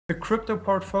The crypto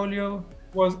portfolio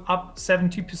was up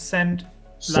 70%.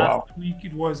 Wow. Last week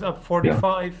it was up Yeah.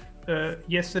 45.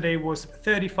 Yesterday was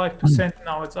 35%.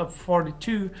 Now it's up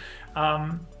 42.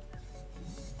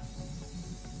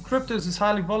 Cryptos is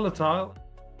highly volatile.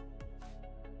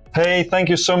 Hey, thank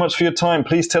you so much for your time.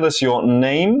 Please tell us your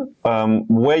name,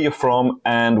 where you're from,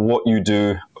 and what you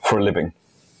do for a living.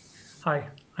 Hi,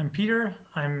 I'm Peter.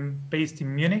 I'm based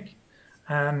in Munich.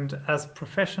 And as a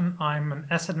profession, I'm an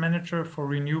asset manager for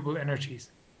renewable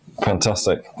energies.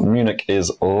 Fantastic. Munich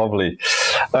is lovely.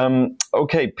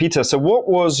 Okay, Peter, so what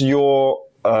was your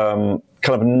kind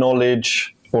of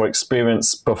knowledge or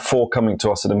experience before coming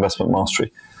to us at Investment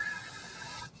Mastery?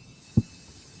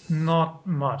 Not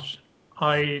much.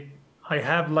 I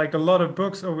have like a lot of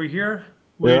books over here,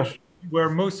 Yeah. where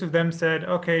most of them said,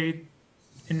 okay,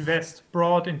 invest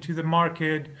broad into the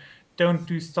market, don't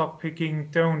do stock picking,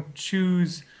 don't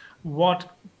choose what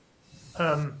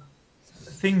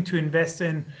thing to invest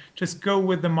in, just go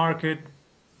with the market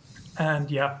and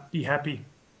yeah, be happy.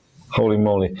 Holy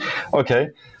moly. Okay,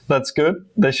 that's good.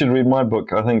 They should read my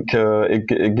book. I think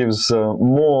it gives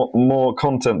more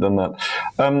content than that.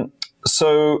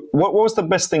 So what was the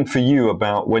best thing for you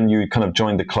about when you kind of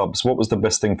joined the clubs? What was the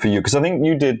best thing for you? Because I think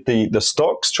you did the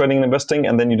stocks, trading and investing,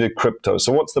 and then you did crypto.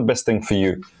 So what's the best thing for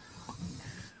you?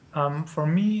 For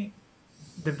me,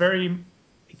 the very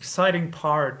exciting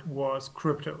part was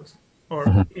cryptos, or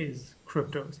is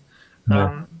cryptos,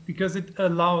 Yeah. because it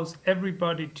allows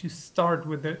everybody to start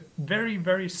with a very,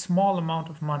 very small amount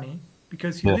of money,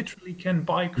 because you Yeah. literally can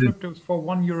buy cryptos for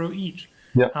 €1 each.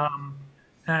 Yeah.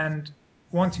 And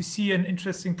once you see an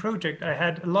interesting project, I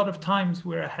had a lot of times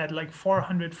where I had like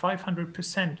 400,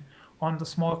 500% on the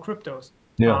small cryptos.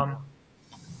 Yeah.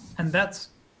 And that's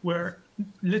where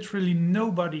literally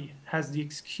nobody has the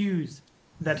excuse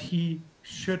that he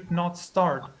should not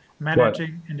start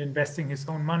managing and investing his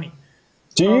own money.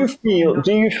 Do you feel,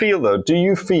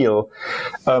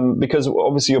 because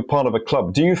obviously you're part of a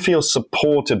club, do you feel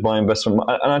supported by investment?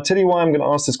 And I tell you why I'm going to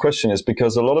ask this question is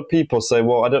because a lot of people say,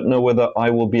 well, I don't know whether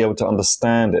I will be able to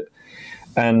understand it.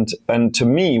 And to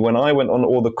me, when I went on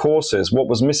all the courses, what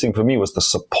was missing for me was the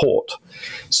support.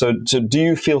 So do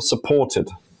you feel supported?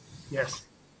 Yes,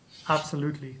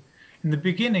 absolutely. In the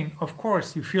beginning, of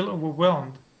course, you feel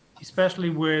overwhelmed, especially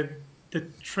with the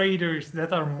traders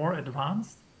that are more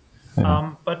advanced.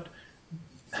 But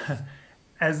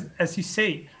as you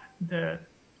say,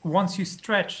 once you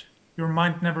stretch, your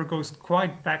mind never goes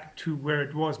quite back to where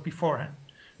it was beforehand.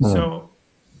 So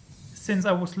since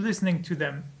I was listening to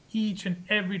them each and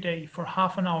every day for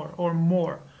half an hour or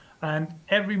more, and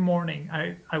every morning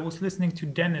I was listening to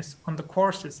Dennis on the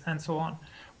courses and so on,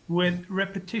 with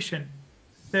repetition,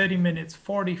 30 minutes,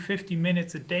 40, 50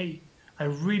 minutes a day, I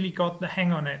really got the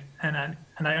hang on it, and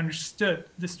I understood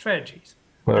the strategies.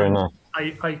 Very And nice.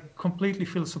 I completely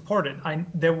feel supported.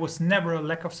 There was never a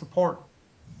lack of support.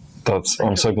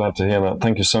 I'm so glad to hear that.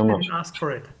 Thank you so I much. didn't ask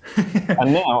for it.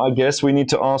 And now I guess we need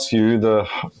to ask you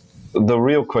the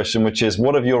real question, which is,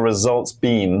 what have your results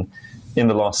been in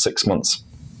the last 6 months?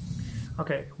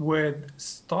 Okay, with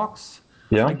stocks,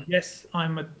 Yeah. I guess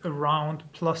I'm at around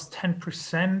plus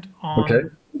 10% on Okay.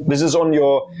 This is on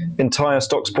your entire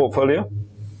stocks portfolio?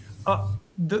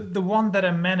 the one that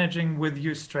I'm managing with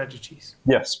your strategies.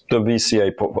 Yes, the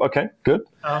VCA portfolio. Okay, good.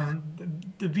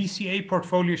 The VCA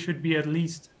portfolio should be at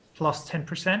least plus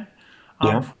 10%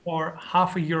 Yeah. for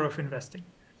half a year of investing.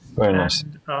 Very nice.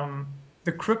 And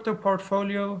the crypto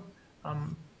portfolio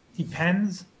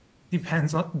depends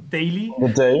on daily.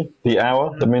 The day, the hour,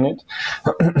 the minute.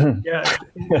 Yeah,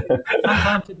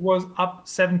 sometimes it was up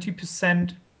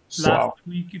 70%. Last Wow.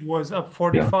 week it was up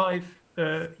 45.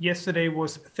 Yesterday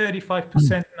was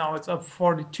 35%. Now it's up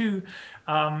 42.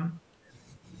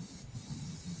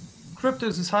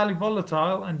 Cryptos is highly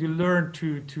volatile, and you learn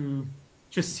to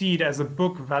just see it as a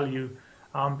book value,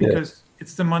 because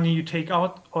it's the money you take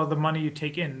out or the money you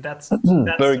take in. That's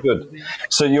Very good.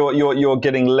 So you're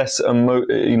getting less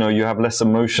you have less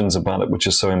emotions about it, which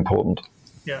is so important.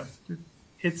 Yeah,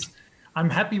 I'm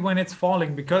happy when it's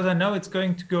falling because I know it's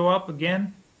going to go up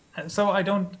again. So I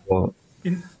don't.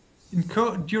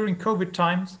 During COVID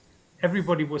times,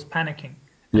 everybody was panicking.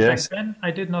 Yes. Back then,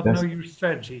 I did not know your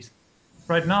strategies.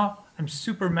 Right now, I'm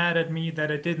super mad at me that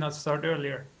I did not start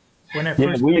earlier. When I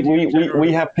first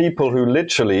we have people who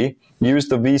literally used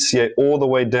the VCA all the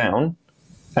way down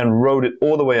and rode it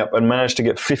all the way up and managed to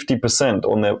get 50%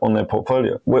 on their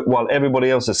portfolio, while everybody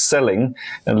else is selling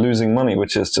and losing money,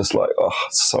 which is just like, oh,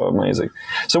 it's so amazing.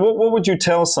 So what would you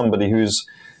tell somebody who's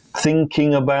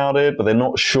thinking about it, but they're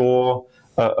not sure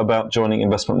about joining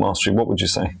Investment Mastery? What would you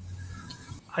say?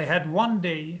 I had one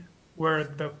day where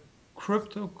the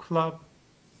crypto club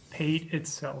paid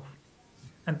itself.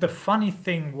 And the funny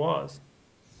thing was,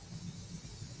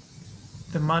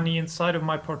 the money inside of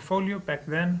my portfolio back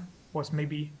then was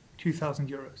maybe 2,000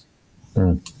 euros.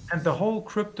 And the whole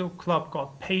crypto club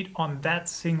got paid on that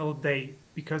single day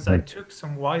because I took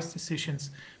some wise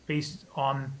decisions based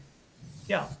on,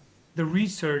 yeah, the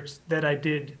research that I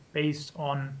did based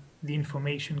on the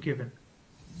information given.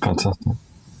 Fantastic.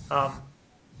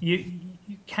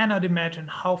 You cannot imagine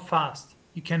how fast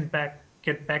you can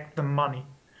get back the money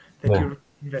that you're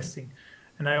investing.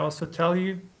 And I also tell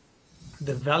you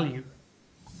the value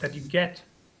that you get,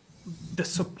 the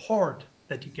support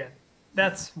that you get.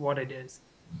 That's what it is.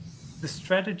 The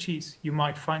strategies, you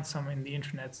might find some in the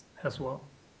internet as well.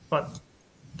 But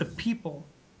the people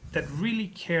that really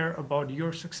care about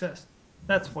your success,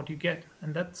 that's what you get.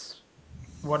 And that's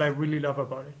what I really love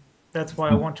about it. That's why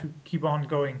I want to keep on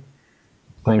going.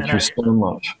 Thank you so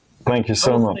much. Thank you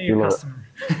so much. You love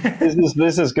it.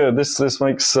 This is good. This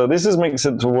makes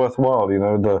it worthwhile. You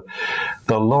know,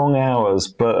 the long hours,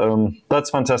 but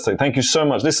that's fantastic. Thank you so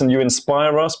much. Listen, you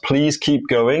inspire us. Please keep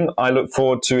going. I look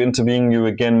forward to interviewing you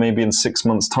again, maybe in 6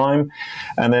 months' time,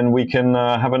 and then we can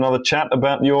have another chat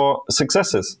about your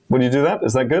successes. Will you do that?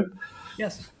 Is that good?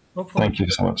 Yes. Hopefully. Thank you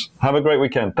so much. Have a great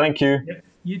weekend. Thank you. Yep.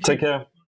 You too. Take care.